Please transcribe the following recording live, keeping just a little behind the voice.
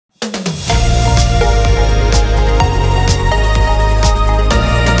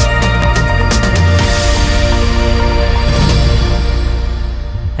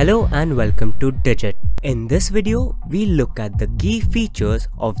Hello and welcome to Digit. In this video, we look at the key features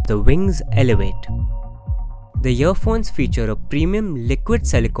of the Wings Elevate. The earphones feature a premium liquid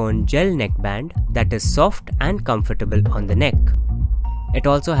silicone gel neckband that is soft and comfortable on the neck. It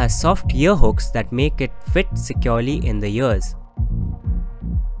also has soft ear hooks that make it fit securely in the ears.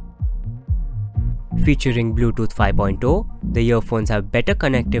 Featuring Bluetooth 5.0, the earphones have better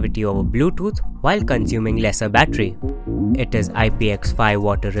connectivity over Bluetooth while consuming lesser battery. It is IPX5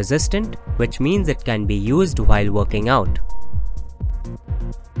 water resistant, which means it can be used while working out.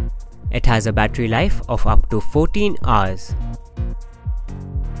 It has a battery life of up to 14 hours.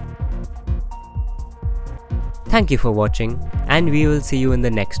 Thank you for watching, and we will see you in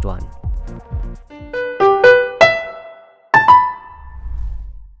the next one.